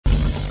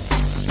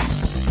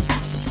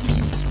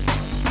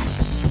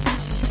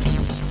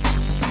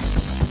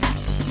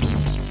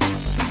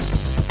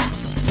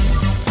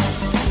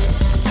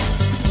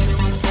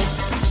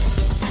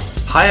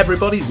Hi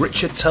everybody,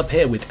 Richard Tubb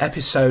here with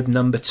episode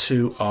number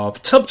 2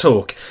 of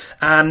TubbTalk.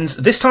 And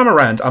this time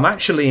around, I'm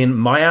actually in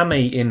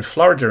Miami in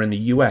Florida in the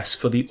US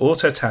for the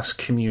Autotask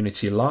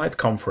Community Live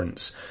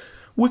conference.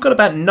 We've got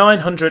about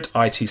 900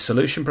 IT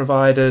solution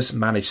providers,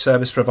 managed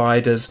service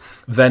providers,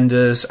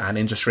 vendors and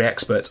industry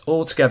experts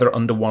all together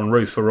under one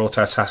roof for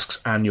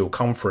Autotask's annual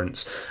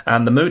conference.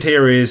 And the mood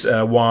here is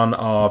one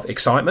of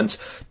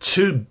excitement.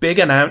 2 big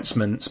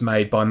announcements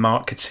made by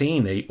Mark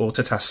Catini,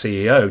 Autotask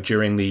CEO,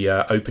 during the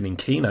opening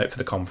keynote for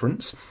the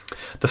conference.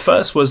 The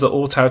first was that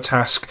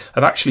Autotask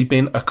have actually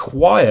been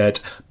acquired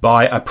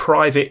by a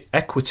private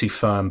equity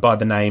firm by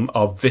the name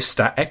of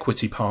Vista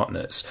Equity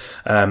Partners.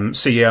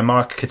 CEO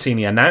Mark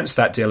Catini announced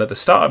that deal at the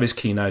start of his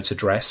keynote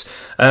address.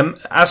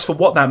 As for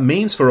what that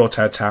means for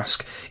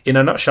Autotask, in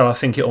a nutshell, I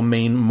think it'll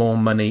mean more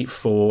money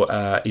for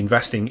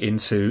investing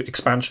into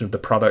expansion of the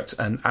product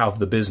and out of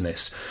the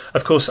business.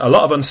 Of course, a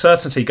lot of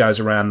uncertainty goes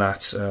around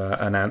that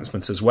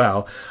announcement as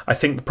well. I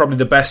think probably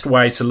the best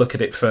way to look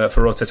at it for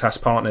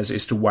Autotask partners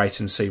is to wait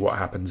and see what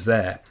happens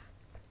there.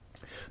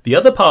 The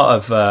other part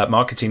of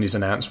Mark Catini's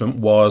announcement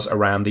was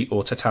around the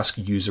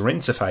Autotask user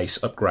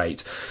interface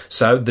upgrade.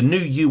 So the new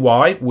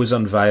UI was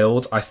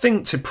unveiled, I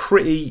think, to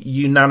pretty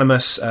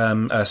unanimous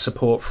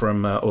support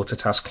from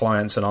Autotask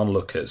clients and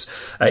onlookers.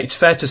 It's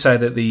fair to say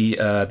that the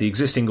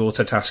existing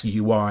Autotask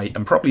UI,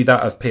 and probably that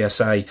of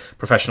PSA,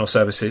 professional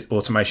service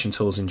automation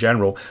tools in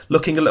general,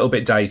 looking a little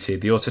bit dated.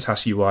 The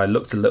Autotask UI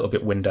looked a little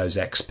bit Windows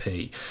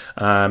XP.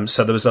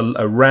 So there was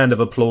a round of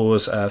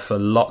applause for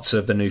lots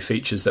of the new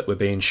features that were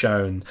being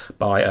shown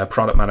by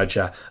product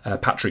manager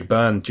Patrick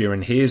Byrne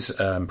during his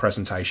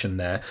presentation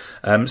there.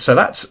 So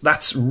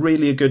that's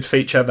really a good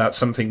feature. That's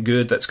something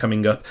good that's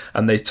coming up,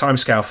 and the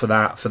timescale for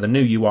that, for the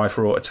new UI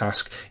for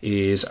Autotask,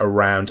 is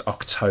around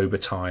October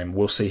time.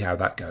 We'll see how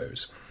that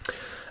goes.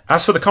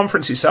 As for the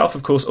conference itself,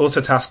 of course,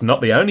 Autotask not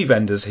the only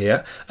vendors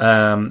here.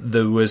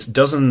 There was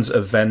dozens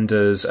of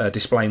vendors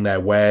displaying their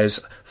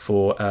wares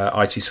for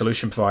IT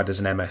solution providers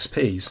and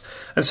MSPs.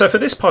 And so for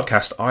this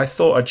podcast, I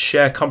thought I'd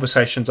share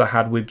conversations I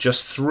had with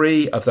just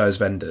 3 of those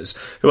vendors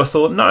who I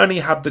thought not only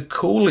had the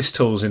coolest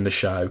tools in the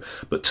show,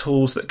 but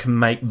tools that can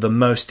make the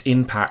most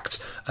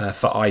impact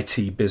for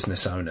IT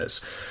business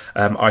owners.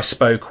 I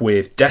spoke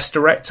with Desk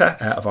Director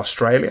out of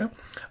Australia.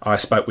 I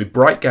spoke with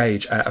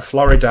BrightGauge out of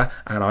Florida,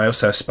 and I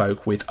also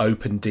spoke with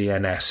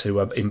OpenDNS, who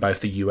are in both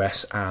the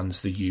US and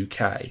the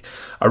UK.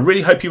 I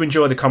really hope you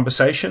enjoy the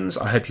conversations.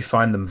 I hope you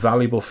find them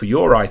valuable for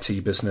your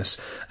IT business,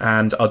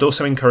 and I'd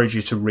also encourage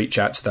you to reach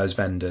out to those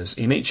vendors.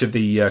 In each of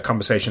the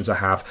conversations I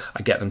have,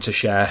 I get them to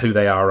share who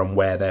they are and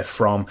where they're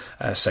from,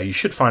 so you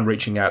should find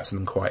reaching out to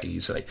them quite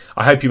easily.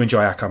 I hope you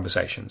enjoy our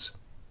conversations.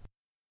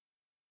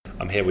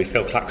 I'm here with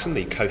Phil Claxon,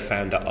 the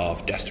co-founder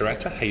of Desk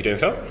Director. How you doing,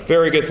 Phil?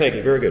 Very good, thank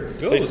you. Very good.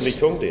 Pleased to be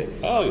talking to you.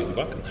 Oh, you're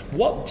welcome.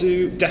 What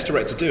do Desk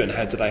Director do, and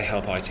how do they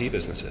help IT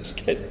businesses?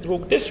 Well,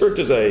 Desk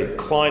Director is a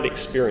client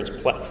experience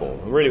platform.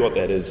 And really what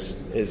that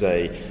is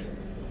a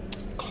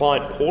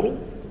client portal.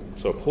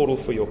 So a portal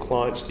for your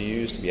clients to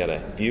use to be able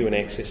to view and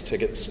access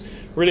tickets.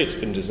 Really, it's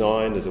been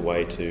designed as a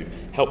way to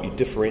help you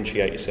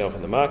differentiate yourself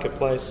in the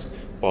marketplace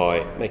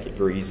by making it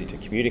very easy to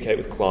communicate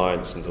with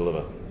clients and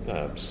deliver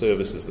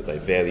services that they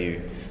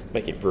value,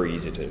 making it very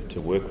easy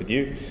to work with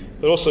you.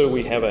 But also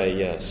we have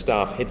a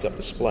staff heads-up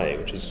display,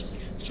 which is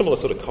a similar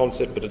sort of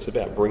concept, but it's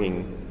about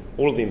bringing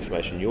all of the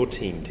information, your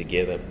team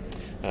together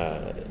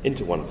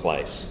into one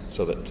place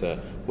so that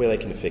where they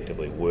can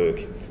effectively work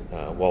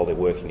while they're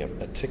working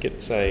a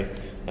ticket, say,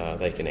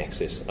 they can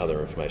access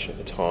other information at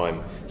the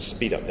time,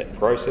 speed up that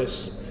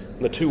process.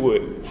 And the two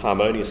work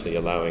harmoniously,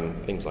 allowing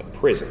things like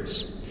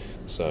presence.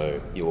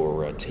 So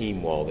your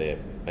team, while they're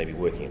maybe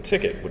working a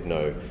ticket, would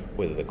know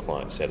whether the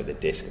client sat at their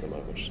desk at the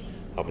moment, which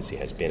obviously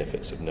has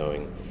benefits of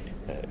knowing,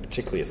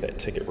 particularly if that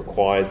ticket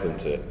requires them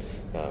to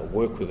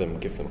work with them,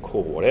 give them a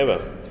call,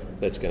 whatever,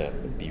 that's going to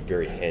be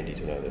very handy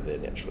to know that they're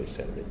naturally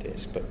sat at their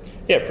desk. But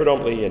yeah,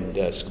 predominantly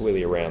and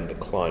squarely around the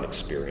client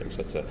experience.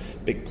 That's a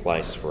big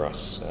place for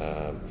us.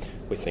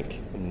 We think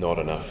not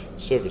enough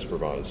service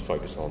providers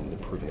focus on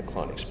improving the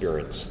client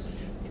experience.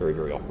 Very,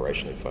 very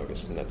operationally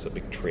focused, and that's a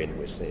big trend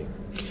we're seeing.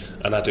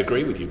 And I'd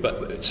agree with you,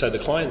 but so the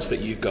clients that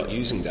you've got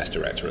using Desk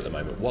Director at the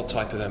moment, what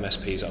type of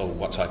MSPs or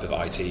what type of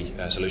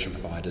IT solution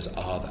providers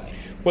are they?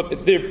 Well,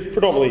 they're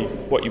predominantly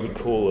what you would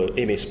call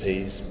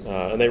MSPs,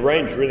 and they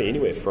range really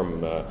anywhere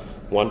from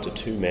 1 to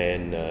 2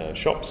 man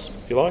shops,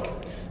 if you like,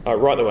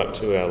 right the way up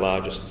to our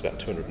largest, it's about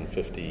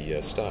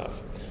 250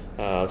 staff.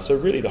 So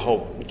really the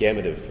whole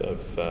gamut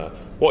of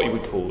what you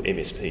would call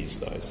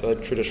MSPs, though. So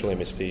traditional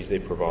MSPs, they're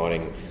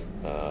providing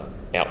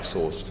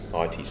outsourced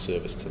IT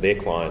service to their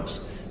clients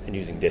and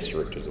using Desk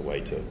Director as a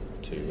way to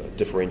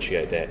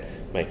differentiate that,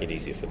 make it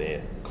easier for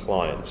their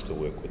clients to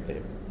work with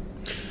them.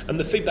 And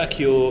the feedback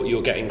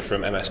you're getting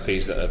from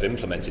MSPs that have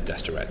implemented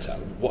Desk Director,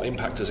 what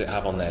impact does it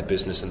have on their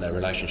business and their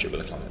relationship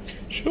with the clients?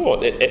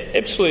 Sure,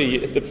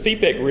 absolutely. The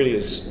feedback really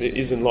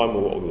is in line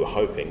with what we were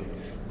hoping.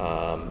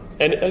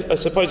 And I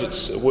suppose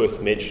it's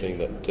worth mentioning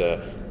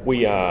that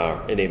we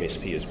are an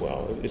MSP as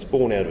well. It's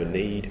born out of a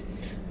need.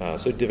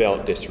 So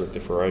developed Desk Director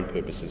for our own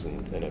purposes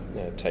and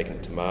have taken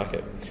it to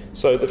market.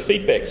 So the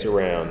feedbacks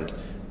around,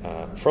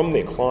 from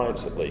their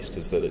clients at least,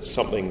 is that it's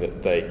something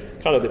that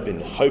they've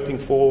been hoping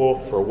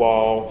for a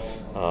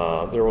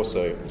while. They're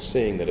also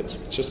seeing that it's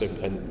just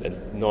a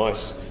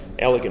nice,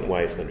 elegant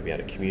way for them to be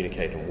able to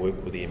communicate and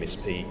work with the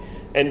MSP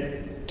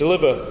and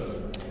deliver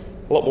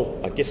a lot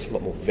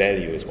more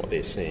value is what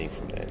they're seeing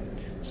from that.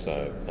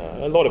 So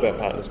a lot of our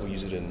partners will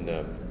use it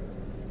in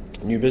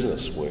new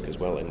business work as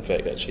well. In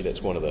fact, actually,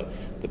 that's one of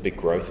the big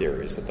growth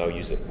areas, that they'll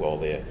use it while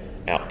they're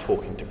out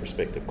talking to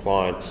prospective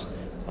clients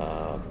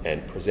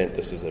and present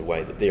this as a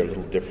way that they're a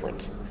little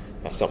different,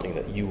 something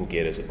that you will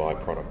get as a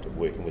byproduct of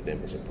working with them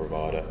as a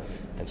provider,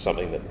 and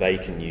something that they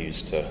can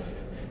use to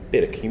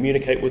better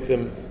communicate with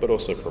them, but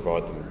also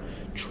provide them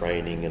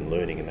training and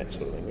learning and that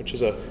sort of thing, which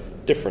is a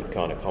different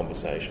kind of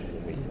conversation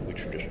than we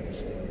traditionally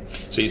see.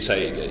 So you'd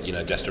say,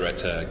 Desk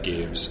Director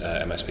gives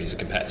MSPs a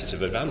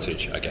competitive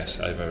advantage, I guess,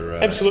 over...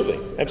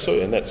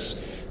 Absolutely, and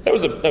that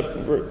was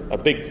a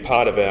big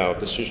part of our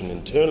decision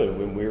internally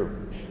when we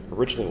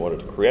originally wanted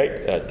to create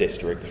a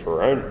Desk Director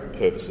for our own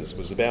purposes.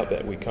 Was about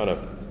that. We kind of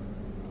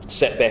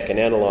sat back and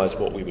analysed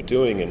what we were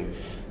doing, and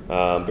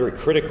very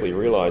critically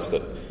realised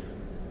that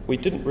we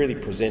didn't really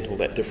present all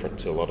that different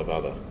to a lot of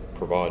other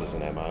providers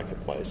in our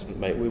marketplace.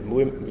 And we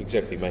weren't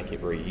exactly making it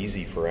very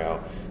easy for our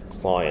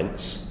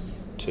clients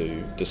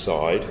to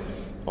decide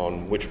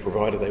on which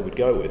provider they would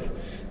go with.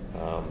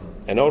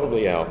 And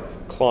ultimately our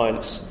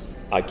clients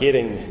are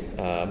getting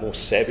more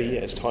savvy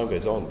as time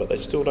goes on, but they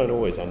still don't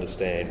always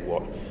understand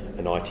what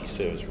an IT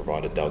service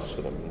provider does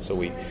for them. And so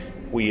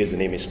we as an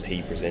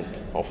MSP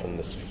present often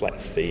this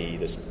flat fee,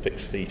 this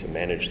fixed fee to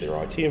manage their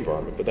IT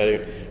environment, but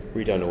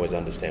we don't always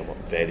understand what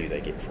value they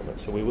get from it.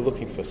 So we were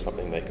looking for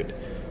something they could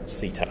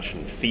see, touch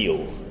and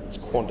feel as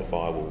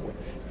quantifiable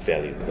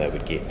value that they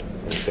would get.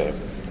 And so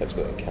that's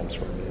where it comes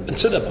from. And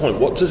to that point,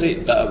 what does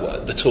it,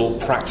 the tool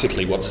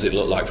practically, what does it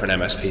look like for an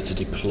MSP to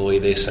deploy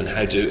this, and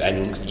how do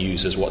end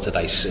users, what do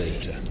they see?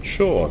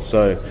 Sure.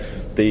 So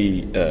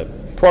the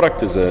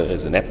product is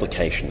an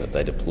application that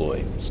they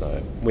deploy.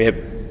 So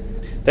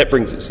that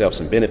brings itself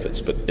some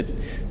benefits, but it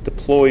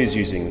deploys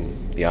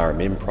using the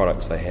RMM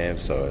products they have.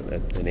 So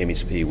an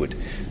MSP would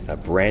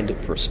brand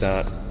it for a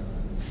start,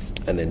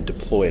 and then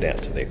deploy it out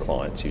to their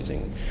clients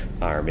using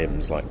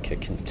RMMs like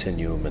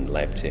Continuum and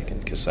LabTech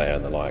and Kaseya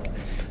and the like.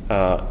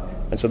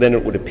 And so then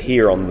it would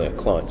appear on the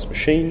client's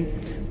machine,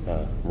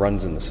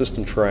 runs in the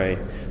system tray,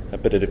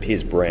 but it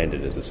appears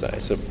branded, as I say.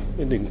 So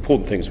the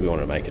important thing is we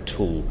want to make a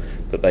tool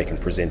that they can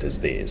present as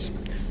theirs.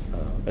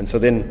 And so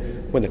then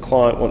when the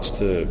client wants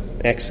to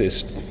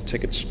access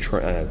tickets,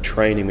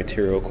 training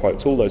material,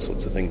 quotes, all those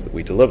sorts of things that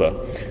we deliver,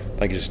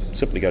 they can just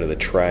simply go to the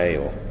tray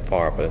or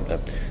fire up a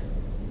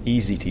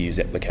easy-to-use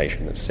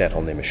application that's sat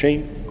on their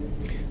machine.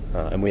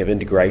 And we have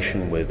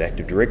integration with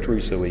Active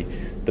Directory, so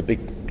the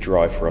big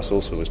drive for us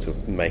also is to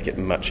make it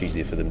much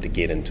easier for them to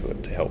get into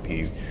it, to help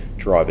you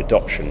drive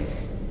adoption.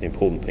 The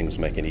important thing is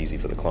make it easy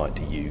for the client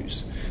to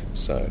use.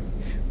 So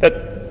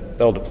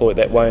they'll deploy it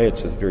that way.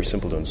 It's very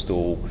simple to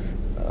install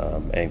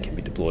and can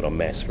be deployed en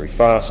masse very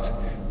fast.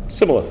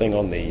 Similar thing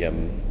on the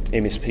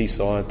MSP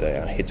side,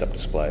 their heads-up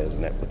display is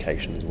an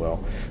application as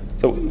well.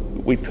 So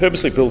we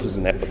purposely built as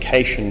an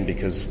application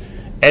because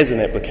as an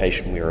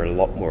application we are a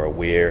lot more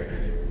aware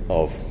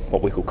of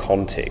what we call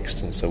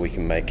context, and so we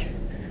can make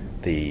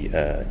the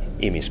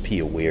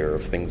MSP aware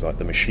of things like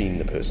the machine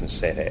the person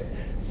sat at,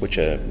 which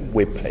a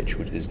web page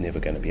is never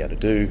going to be able to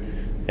do,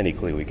 and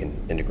equally we can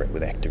integrate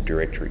with Active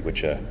Directory,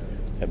 which a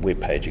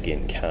web page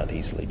again can't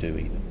easily do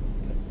either.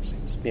 That makes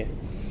sense. Yeah.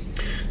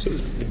 So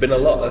there's been a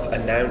lot of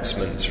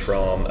announcements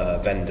from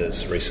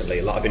vendors recently,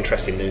 a lot of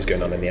interesting news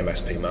going on in the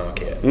MSP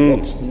market.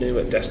 What's new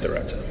at Desk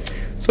Director?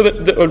 So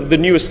the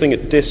newest thing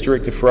at Desk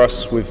Director for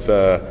us, we're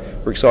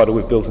excited.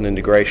 We've built an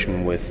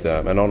integration with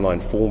an online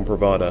form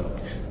provider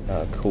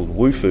called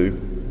Wufoo.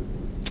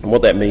 And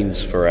what that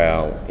means for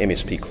our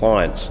MSP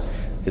clients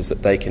is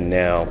that they can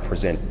now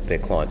present their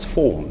clients'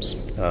 forms.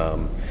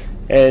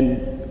 And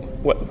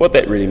what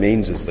that really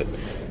means is that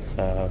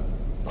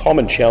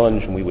common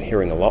challenge, and we were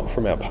hearing a lot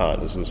from our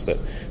partners, was that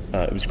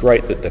it was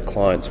great that the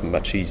clients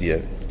were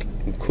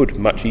could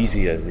much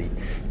easily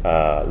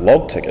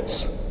log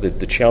tickets.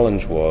 The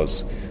challenge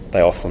was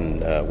they often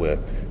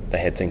they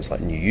had things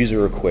like new user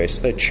requests,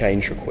 they had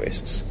change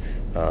requests,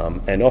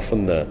 and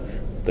often the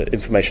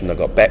information they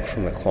got back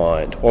from the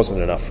client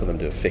wasn't enough for them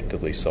to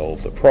effectively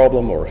solve the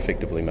problem or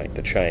effectively make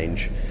the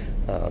change.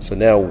 So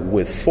now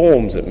with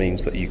forms, it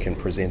means that you can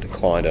present a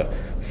client a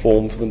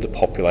form for them to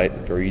populate,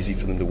 very easy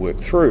for them to work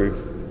through,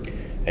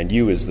 and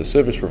you as the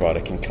service provider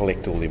can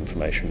collect all the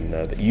information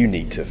that you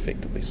need to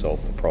effectively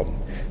solve the problem.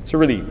 So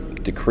really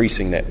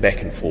decreasing that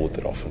back and forth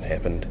that often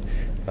happened.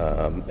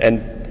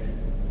 And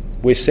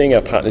we're seeing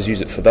our partners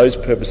use it for those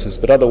purposes,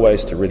 but other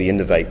ways to really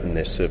innovate in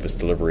their service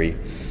delivery.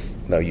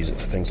 They'll use it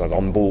for things like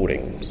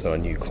onboarding. So a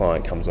new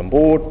client comes on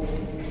board,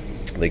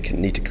 they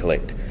need to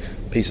collect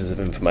pieces of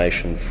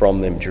information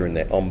from them during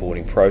that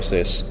onboarding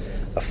process.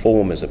 A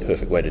form is a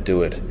perfect way to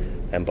do it,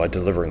 and by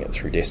delivering it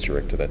through Desk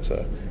Director, that's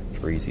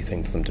super easy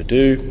thing for them to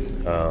do.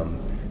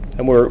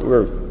 And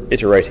we're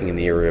iterating in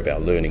the area of our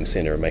learning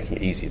center and making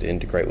it easier to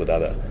integrate with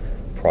other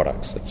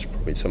products. That's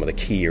probably some of the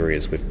key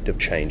areas have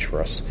changed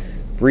for us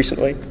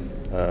recently,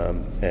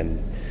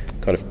 and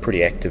kind of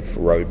pretty active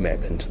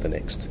roadmap into the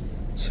next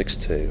 6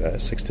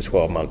 to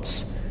 12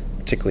 months,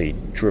 particularly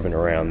driven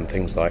around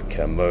things like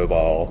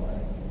mobile,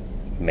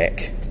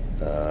 Mac,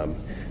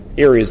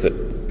 areas that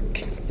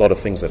a lot of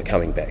things that are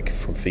coming back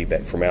from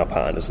feedback from our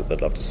partners that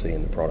they'd love to see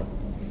in the product.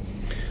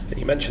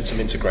 You mentioned some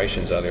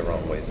integrations earlier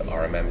on with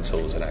RMM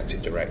tools and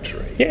Active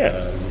Directory.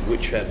 Yeah.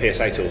 Which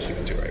PSA tools do you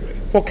integrate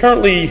with? Well,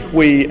 currently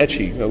we're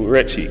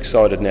actually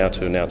excited now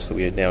to announce that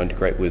we now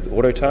integrate with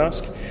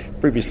Autotask.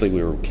 Previously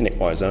we were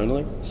ConnectWise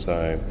only,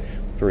 so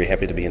very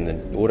happy to be in the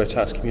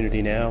Autotask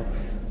community now.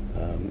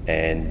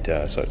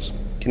 So it's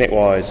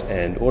ConnectWise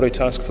and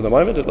Autotask for the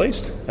moment at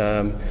least.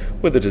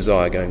 With the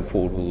desire going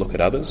forward we'll look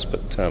at others,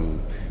 but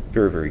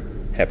very, very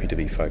happy to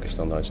be focused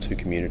on those two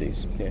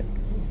communities. Yeah.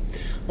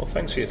 Well,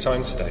 thanks for your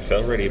time today,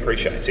 Phil. Really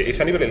appreciate it.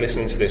 If anybody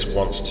listening to this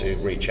wants to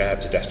reach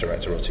out to Desk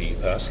Director or to you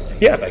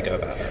personally, how do they go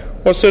about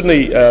that? Well,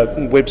 certainly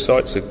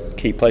website's a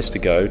key place to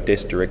go,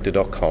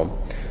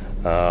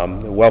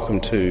 deskdirector.com. Welcome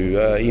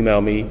to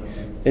email me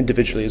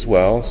individually as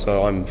well.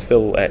 So I'm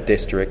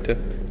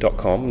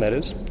phil@deskdirector.com, that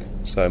is.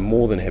 So I'm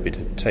more than happy to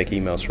take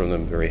emails from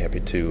them, very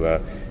happy to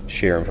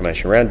share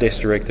information around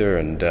Desk Director,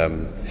 and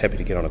happy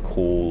to get on a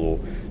call or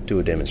do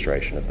a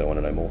demonstration if they want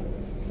to know more.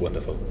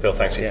 Wonderful. Phil,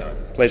 thanks for your time.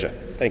 Pleasure.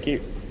 Thank you.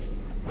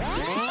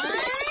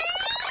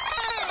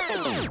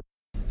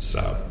 So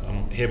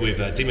I'm here with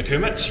Dima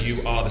Kumet. You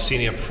are the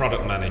Senior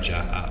Product Manager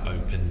at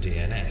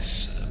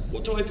OpenDNS.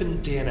 What do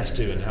OpenDNS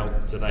do and how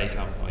do they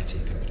help IT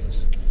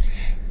companies?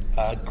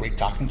 Great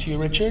talking to you,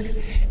 Richard.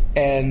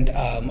 And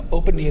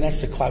OpenDNS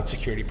is a cloud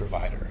security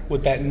provider.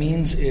 What that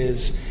means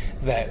is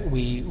that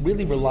we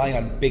really rely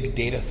on big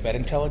data threat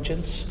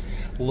intelligence,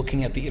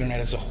 looking at the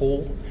internet as a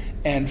whole.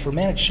 And for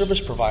managed service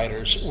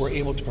providers, we're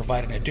able to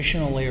provide an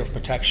additional layer of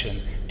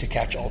protection to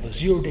catch all the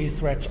zero-day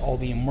threats, all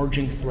the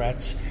emerging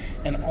threats,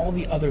 and all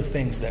the other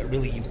things that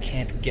really you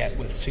can't get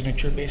with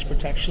signature-based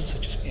protection,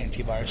 such as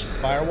antivirus and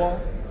firewall.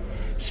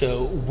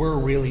 So we're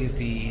really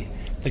the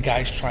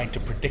guys trying to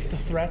predict the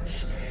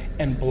threats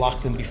and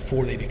block them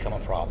before they become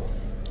a problem.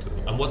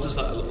 Cool. And what does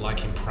that look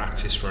like in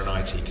practice for an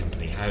IT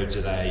company? How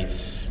do they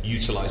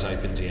utilize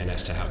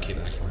OpenDNS to help keep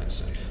their clients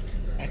safe?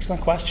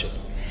 Excellent question.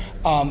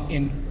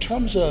 In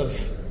terms of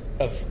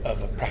a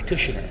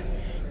practitioner,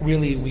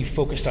 really we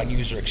focused on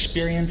user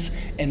experience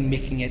and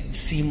making it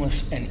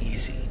seamless and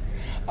easy.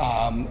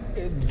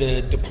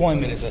 The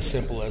deployment is as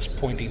simple as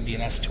pointing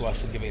DNS to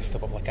us and giving us the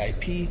public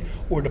IP,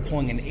 or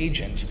deploying an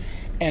agent.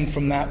 And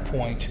from that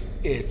point,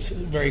 it's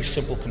very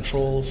simple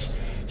controls.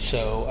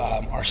 So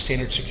our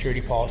standard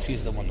security policy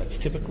is the one that's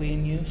typically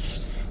in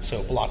use.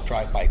 So block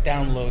drive-by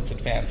downloads,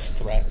 advanced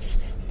threats,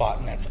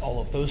 botnets, all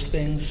of those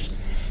things.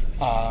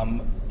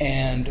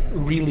 And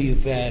really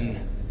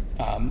then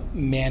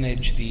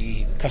manage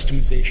the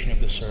customization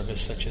of the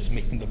service, such as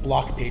making the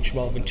block page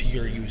relevant to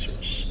your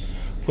users,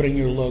 putting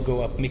your logo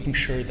up, making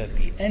sure that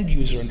the end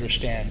user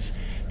understands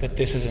that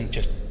this isn't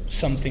just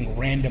something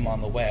random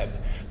on the web,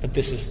 but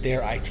this is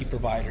their IT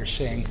provider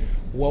saying,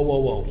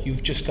 whoa,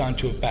 you've just gone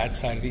to a bad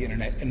side of the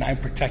internet and I'm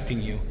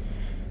protecting you.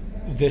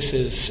 This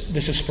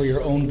is for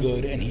your own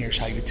good, and here's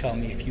how you tell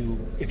me if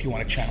you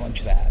want to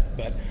challenge that.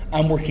 But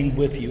I'm working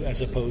with you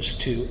as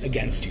opposed to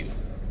against you.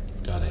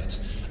 Got it.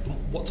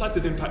 What type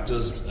of impact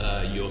does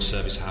your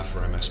service have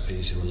for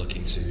MSPs who are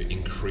looking to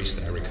increase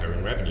their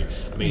recurring revenue?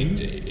 I mean,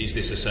 is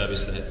this a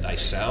service that they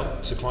sell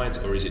to clients,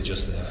 or is it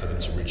just there for them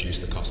to reduce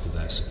the cost of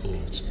their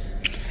support?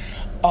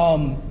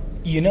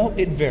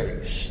 It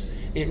varies.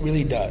 It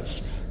really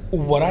does.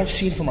 What I've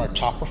seen from our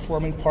top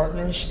performing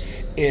partners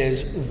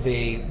is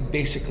they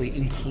basically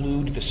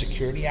include the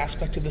security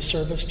aspect of the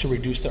service to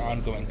reduce their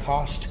ongoing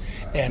cost,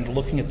 and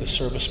looking at the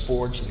service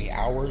boards and the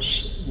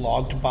hours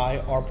logged by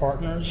our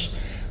partners,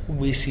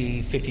 we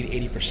see 50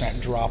 to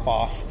 80% drop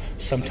off,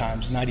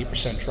 sometimes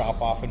 90%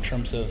 drop off in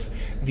terms of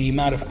the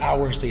amount of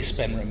hours they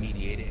spend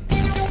remediating,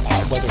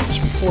 whether it's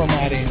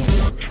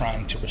reformatting or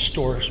trying to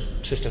restore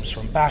systems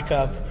from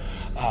backup,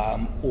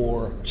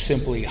 or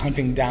simply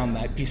hunting down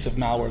that piece of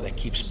malware that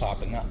keeps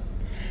popping up.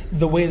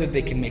 The way that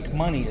they can make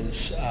money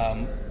is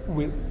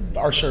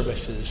our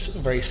service is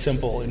very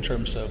simple in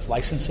terms of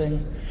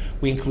licensing.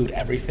 We include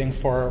everything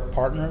for our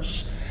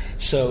partners.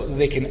 So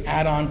they can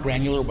add on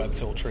granular web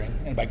filtering,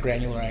 and by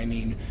granular I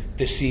mean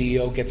the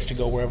CEO gets to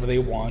go wherever they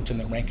want and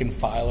the rank and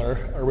file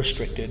are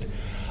restricted.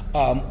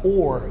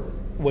 Or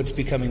what's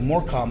becoming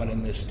more common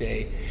in this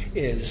day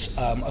is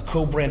a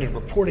co-branded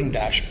reporting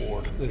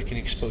dashboard that they can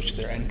expose to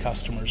their end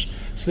customers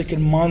so they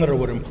can monitor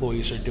what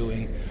employees are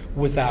doing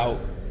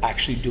without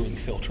actually doing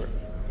filtering.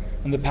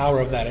 And the power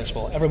of that is,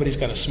 well, everybody's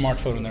got a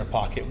smartphone in their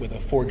pocket with a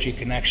 4G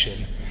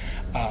connection.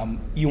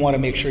 You want to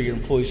make sure your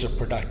employees are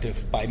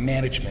productive by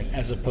management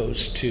as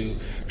opposed to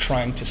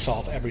trying to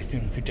solve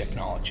everything through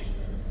technology.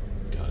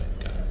 Got it.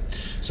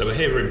 So we're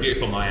here in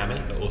beautiful Miami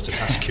at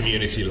Autotask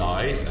Community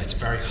Live. It's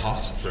very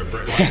hot for a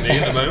Brit like me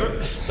at the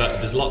moment, but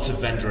there's lots of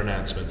vendor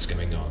announcements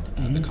going on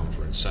at the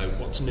conference. So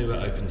what's new at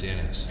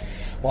OpenDNS?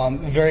 Well, I'm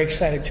very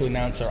excited to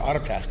announce our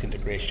Autotask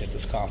integration at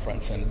this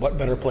conference, and what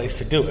better place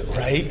to do it,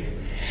 right?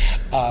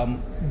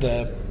 I'm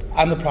the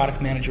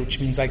product manager, which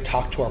means I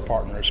talk to our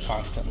partners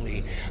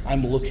constantly.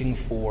 I'm looking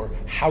for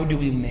how do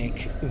we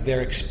make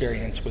their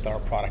experience with our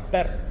product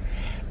better.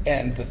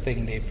 And the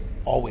thing they've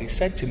always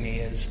said to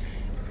me is,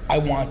 I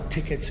want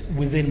tickets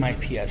within my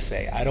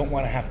PSA. I don't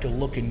want to have to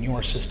look in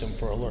your system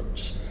for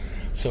alerts.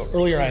 So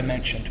earlier I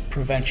mentioned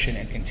prevention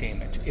and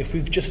containment. If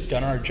we've just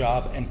done our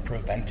job and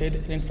prevented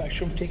an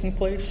infection from taking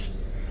place,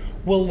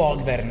 we'll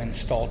log that in an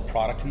installed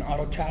product in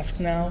Autotask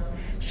now,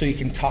 so you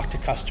can talk to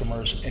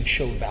customers and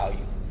show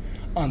value.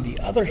 On the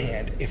other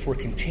hand, if we're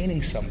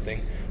containing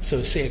something,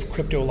 so say if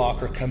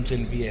CryptoLocker comes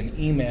in via an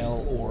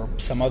email or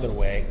some other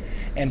way,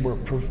 and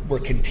we're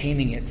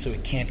containing it so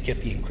it can't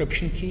get the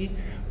encryption key,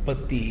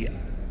 but the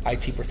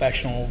IT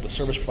professional, the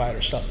service provider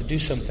still has to do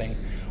something,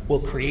 we'll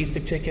create the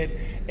ticket.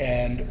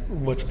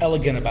 And what's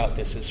elegant about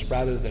this is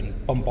rather than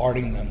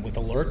bombarding them with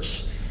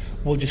alerts,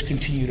 we'll just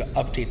continue to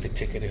update the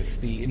ticket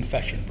if the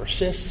infection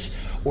persists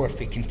or if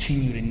they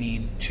continue to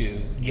need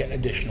to get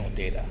additional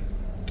data.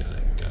 Got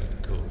it.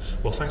 Cool.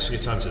 Well, thanks for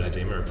your time today,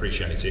 Dima. I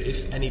appreciate it.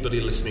 If anybody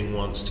listening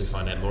wants to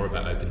find out more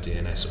about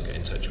OpenDNS or get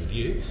in touch with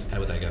you, how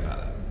would they go about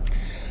that?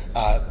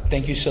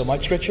 Thank you so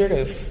much, Richard.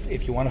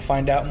 If you want to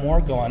find out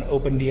more, go on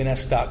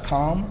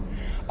opendns.com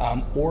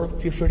or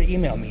feel free to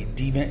email me,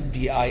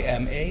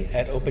 Dima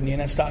at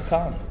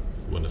opendns.com.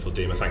 Wonderful,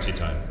 Dima. Thanks for your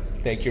time.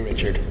 Thank you,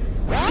 Richard.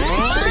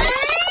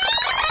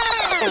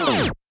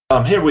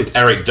 I'm here with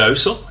Eric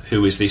Dosel,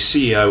 who is the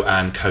CEO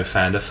and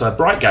co-founder for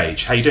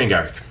BrightGauge. How are you doing,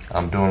 Eric?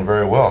 I'm doing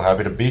very well.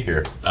 Happy to be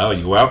here. Oh,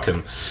 you're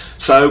welcome.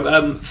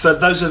 So, for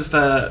those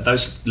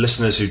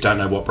listeners who don't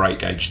know what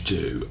BrightGauge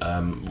do,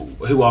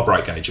 who are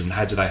BrightGauge and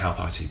how do they help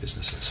IT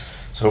businesses?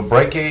 So,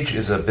 BrightGauge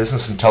is a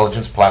business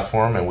intelligence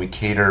platform, and we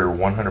cater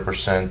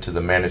 100% to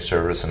the managed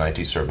service and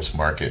IT service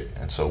market.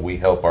 And so, we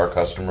help our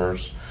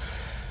customers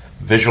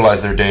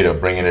visualize their data,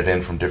 bringing it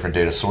in from different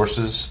data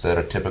sources that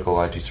a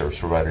typical IT service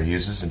provider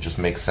uses, and just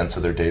make sense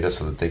of their data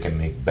so that they can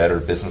make better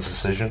business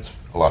decisions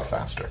a lot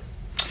faster.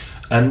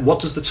 And what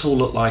does the tool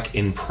look like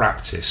in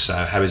practice?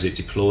 How is it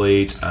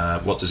deployed?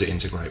 What does it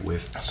integrate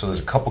with? So there's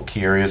a couple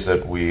key areas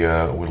that we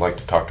like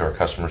to talk to our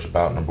customers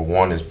about. Number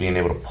one is being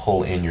able to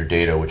pull in your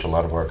data, which a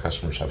lot of our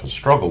customers have a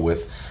struggle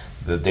with.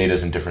 The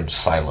data's in different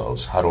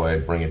silos. How do I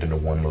bring it into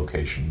one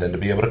location? Then to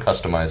be able to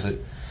customize it,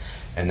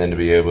 and then to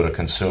be able to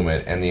consume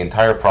it. And the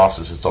entire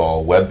process is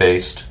all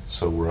web-based,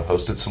 so we're a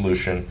hosted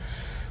solution.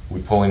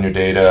 We pull in your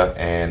data,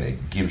 and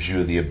it gives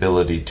you the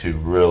ability to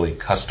really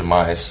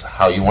customize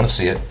how you want to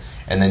see it.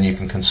 And then you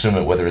can consume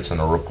it, whether it's in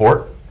a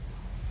report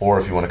or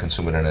if you want to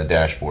consume it in a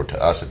dashboard.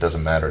 To us, it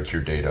doesn't matter. It's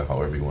your data,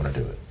 however you want to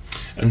do it.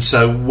 And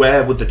so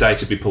where would the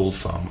data be pulled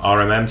from?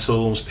 RMM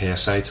tools,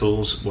 PSA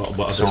tools? What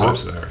are the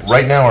types of areas?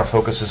 Right now, our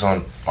focus is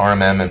on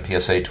RMM and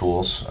PSA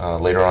tools.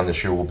 Later on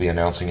this year, we'll be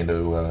announcing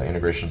into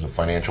integrations of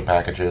financial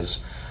packages.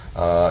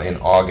 In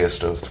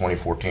August of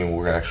 2014,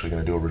 we're actually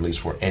going to do a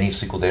release where any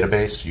SQL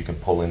database, you can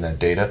pull in that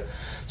data.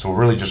 So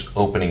we're really just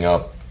opening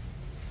up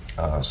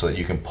so that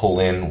you can pull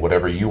in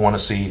whatever you want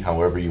to see,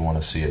 however you want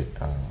to see it,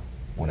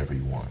 whenever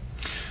you want.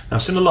 Now,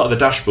 I've seen a lot of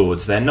the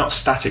dashboards. They're not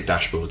static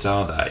dashboards,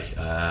 are they?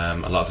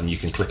 A lot of them you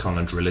can click on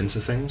and drill into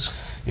things.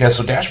 Yeah,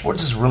 so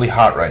dashboards is really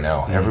hot right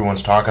now.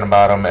 Everyone's talking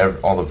about them.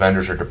 All the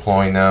vendors are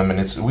deploying them, and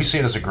we see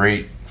it as a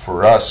great,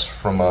 for us,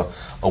 from a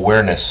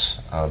awareness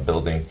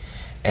building.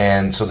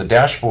 And so the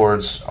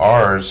dashboards,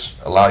 ours,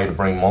 allow you to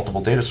bring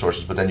multiple data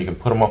sources, but then you can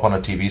put them up on a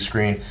TV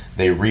screen.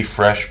 They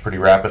refresh pretty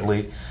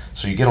rapidly.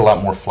 So you get a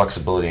lot more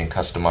flexibility and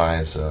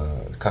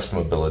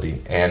customability.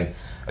 And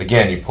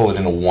again, you pull it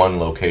into one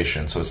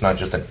location. So it's not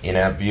just an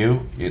in-app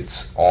view,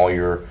 it's all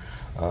your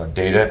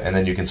data, and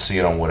then you can see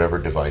it on whatever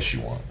device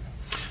you want.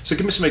 So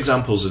give me some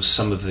examples of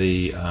some of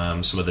the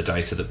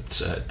data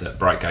that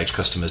BrightGauge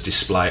customers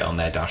display on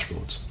their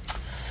dashboards.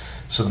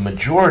 So the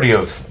majority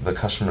of the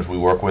customers we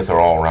work with are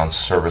all around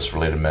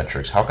service-related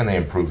metrics. How can they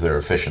improve their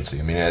efficiency?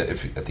 I mean,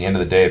 if at the end of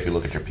the day, if you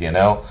look at your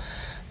P&L,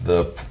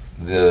 the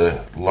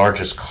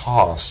largest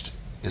cost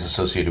is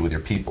associated with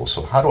your people.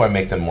 So how do I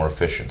make them more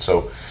efficient?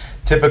 So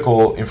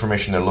typical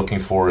information they're looking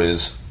for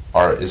is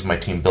my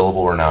team billable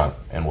or not,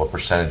 and what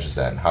percentage is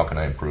that, and how can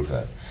I improve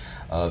that?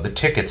 The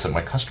tickets that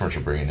my customers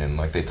are bringing in,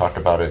 like they talked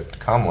about at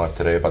ComLive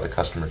today about the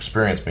customer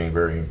experience being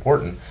very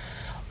important.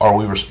 Are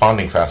we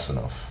responding fast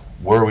enough?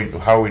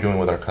 How are we doing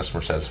with our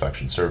customer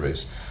satisfaction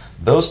surveys?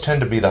 Those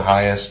tend to be the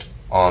highest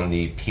on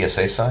the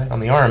PSA side. On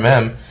the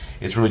RMM,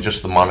 it's really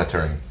just the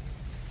monitoring.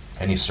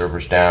 Any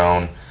servers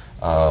down,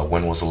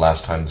 when was the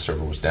last time the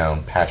server was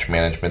down, patch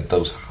management,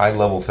 those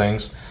high-level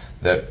things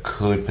that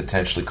could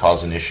potentially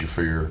cause an issue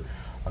for your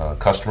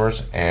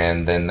customers,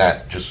 and then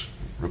that just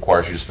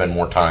requires you to spend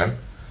more time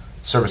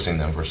servicing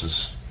them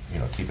versus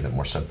keeping it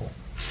more simple.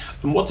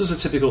 And what does a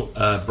typical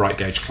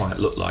BrightGauge client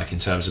look like in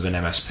terms of an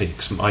MSP?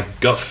 Because my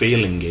gut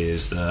feeling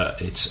is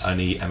that it's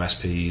only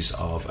MSPs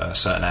of a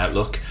certain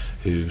outlook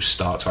who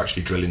start to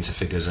actually drill into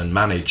figures and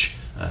manage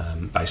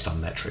based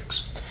on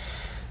metrics.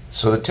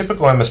 So the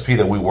typical MSP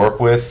that we work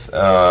with,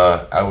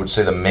 I would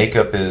say the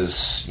makeup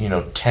is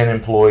 10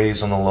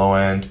 employees on the low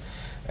end,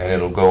 and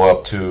it'll go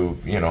up to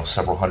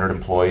several hundred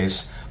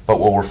employees. But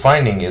what we're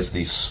finding is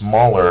the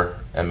smaller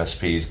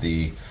MSPs,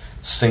 the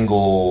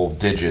single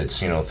digits,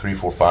 3,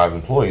 4, 5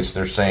 employees,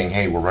 they're saying,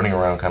 hey, we're running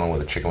around kind of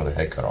with a chicken with a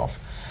head cut off.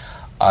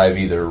 I've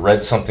either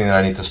read something that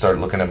I need to start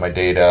looking at my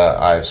data,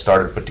 I've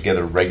started to put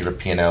together regular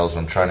P&Ls,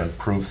 and I'm trying to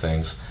improve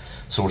things.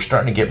 So we're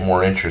starting to get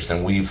more interest,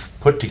 and we've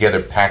put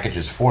together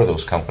packages for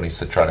those companies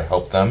to try to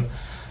help them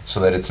so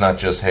that it's not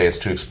just, hey, it's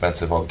too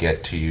expensive, I'll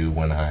get to you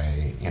when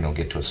I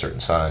get to a certain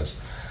size.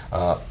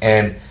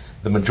 And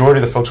the majority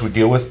of the folks we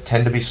deal with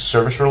tend to be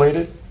service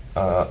related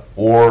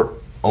or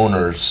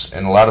owners,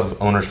 and a lot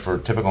of owners for a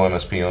typical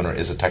MSP owner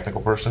is a technical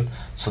person,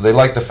 so they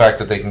like the fact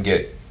that they can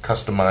get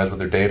customized with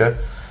their data,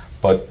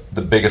 but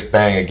the biggest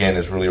bang again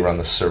is really around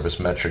the service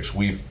metrics.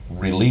 We've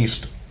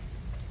released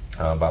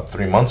about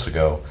 3 months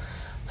ago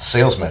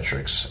sales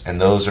metrics, and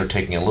those are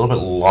taking a little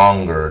bit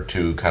longer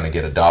to kind of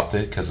get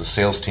adopted because the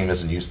sales team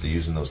isn't used to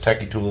using those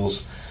techie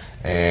tools,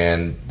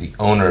 and the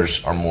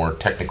owners are more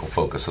technical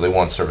focused, so they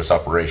want service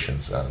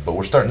operations, but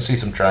we're starting to see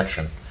some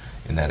traction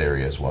in that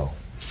area as well.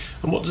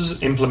 And what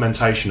does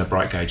implementation of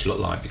BrightGauge look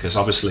like? Because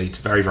obviously it's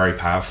very, very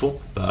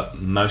powerful, but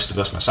most of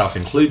us, myself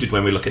included,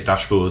 when we look at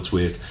dashboards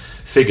with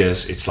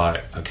figures, it's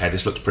like, okay,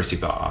 this looks pretty,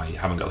 but I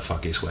haven't got the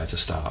foggiest where to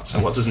start.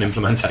 So what does an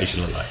implementation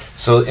look like?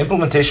 So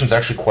implementation is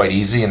actually quite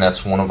easy, and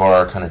that's one of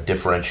our kind of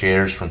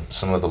differentiators from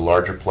some of the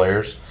larger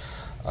players.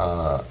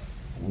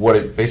 What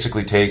it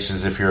basically takes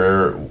is if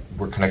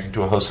we're connecting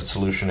to a hosted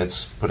solution,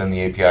 it's put in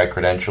the API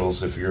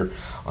credentials. If you're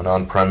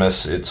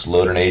on-premise, it's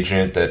load an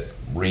agent that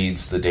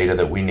reads the data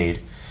that we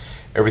need.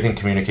 Everything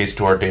communicates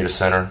to our data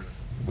center.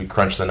 We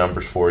crunch the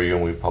numbers for you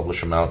and we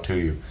publish them out to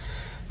you.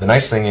 The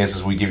nice thing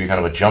is we give you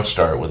kind of a jump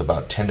start with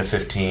about 10 to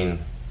 15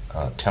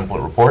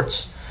 template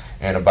reports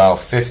and about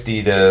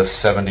 50 to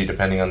 70,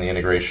 depending on the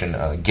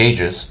integration,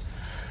 gauges,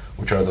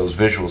 which are those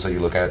visuals that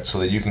you look at, so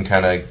that you can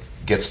kind of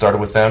get started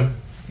with them,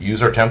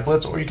 use our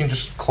templates, or you can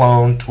just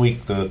clone,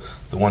 tweak the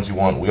ones you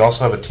want. We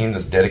also have a team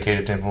that's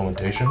dedicated to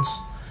implementations,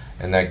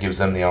 and that gives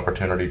them the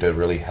opportunity to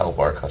really help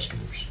our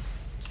customers.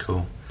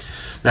 Cool.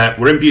 Now,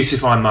 we're in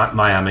beautiful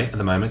Miami at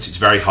the moment. It's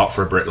very hot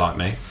for a Brit like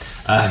me.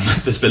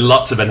 There's been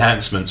lots of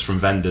announcements from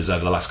vendors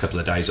over the last couple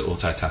of days at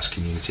Autotask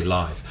Community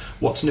Live.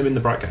 What's new in the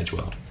BrightGauge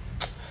world?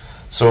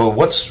 So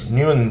what's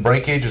new in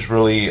BrightGauge is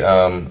really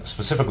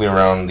specifically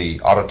around the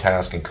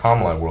Autotask and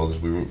CommLive world. Is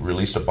we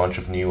released a bunch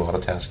of new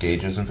Autotask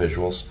gauges and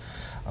visuals,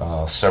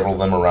 several of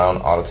them around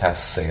Autotask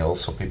sales,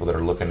 so people that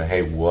are looking to,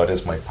 hey, what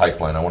is my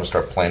pipeline? I want to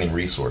start planning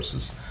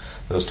resources,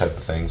 those type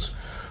of things.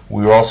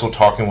 We were also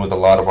talking with a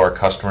lot of our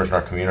customers in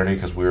our community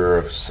because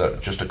we're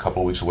just a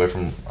couple of weeks away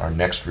from our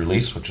next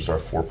release, which is our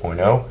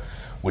 4.0,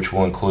 which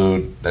will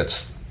include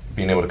that's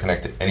being able to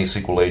connect to any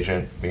SQL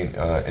agent,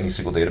 any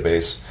SQL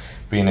database,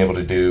 being able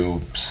to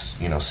do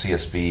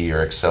CSV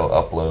or Excel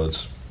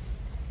uploads,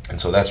 and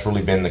so that's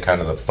really been the kind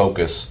of the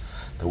focus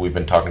that we've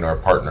been talking to our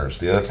partners.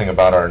 The other thing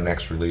about our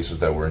next release is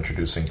that we're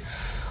introducing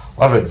a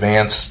lot of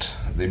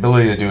the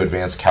ability to do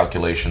advanced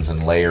calculations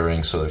and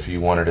layering. So if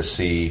you wanted to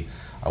see,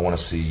 I want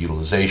to see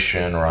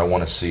utilization, or I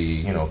want to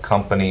see,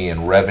 company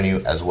and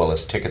revenue as well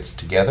as tickets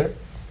together,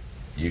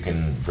 you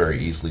can very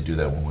easily do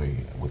that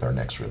with our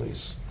next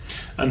release.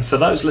 And for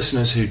those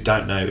listeners who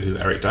don't know who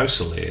Eric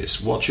Dosel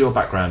is, what's your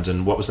background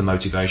and what was the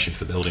motivation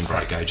for building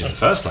BrightGauge in the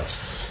first place?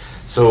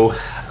 So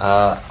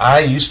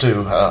I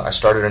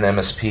started an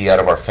MSP out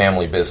of our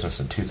family business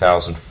in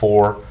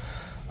 2004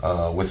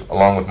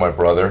 along with my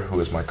brother, who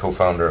is my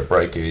co-founder at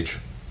BrightGauge,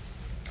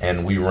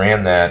 and we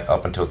ran that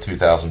up until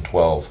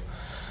 2012.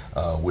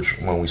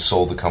 When we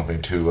sold the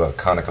company to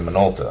Konica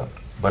Minolta.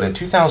 But in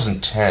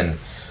 2010,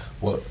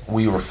 what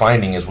we were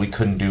finding is we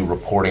couldn't do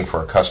reporting for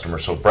our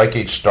customers. So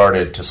BrightGauge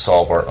started to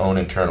solve our own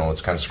internal.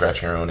 It's kind of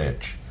scratching our own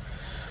itch.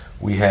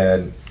 We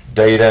had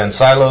data in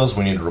silos.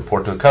 We needed to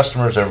report to the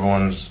customers.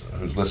 Everyone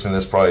who's listening to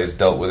this probably has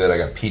dealt with it. I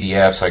got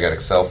PDFs. I got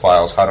Excel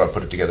files. How do I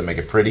put it together, make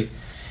it pretty?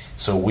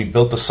 So we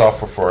built the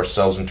software for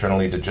ourselves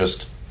internally to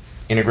just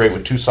integrate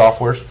with two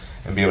softwares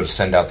and be able to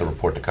send out the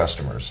report to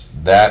customers.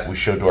 That we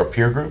showed to our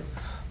peer group.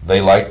 They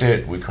liked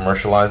it, we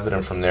commercialized it,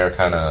 and from there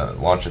kind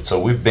of launched it. So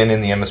we've been in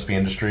the MSP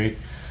industry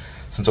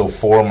since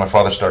 2004. My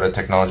father started a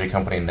technology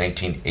company in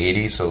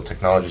 1980, so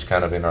technology's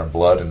kind of in our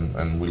blood,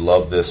 and we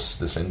love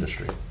this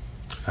industry.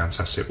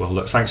 Fantastic. Well,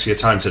 look, thanks for your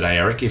time today,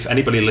 Eric. If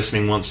anybody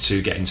listening wants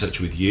to get in touch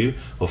with you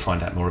or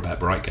find out more about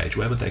BrightGauge,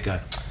 where would they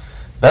go?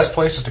 Best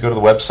place is to go to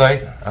the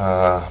website,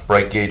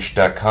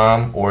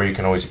 brightgauge.com, or you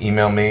can always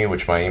email me,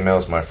 which my email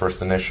is my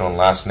first initial and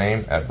last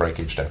name at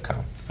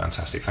brightgauge.com.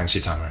 Fantastic. Thanks for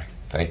your time, Eric.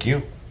 Thank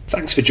you.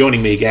 Thanks for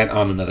joining me again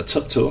on another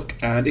TubbTalk,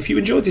 and if you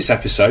enjoyed this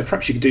episode,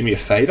 perhaps you could do me a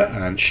favour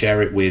and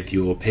share it with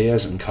your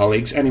peers and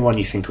colleagues, anyone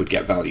you think would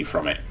get value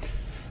from it.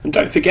 And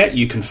don't forget,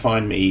 you can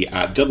find me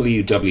at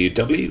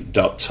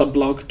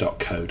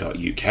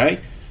www.tubblog.co.uk,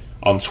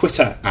 on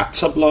Twitter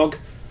 @tubblog,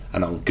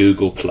 and on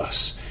Google+.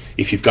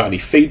 If you've got any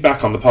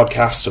feedback on the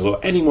podcast or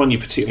anyone you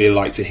particularly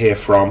like to hear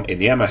from in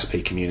the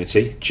MSP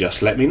community,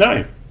 just let me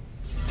know.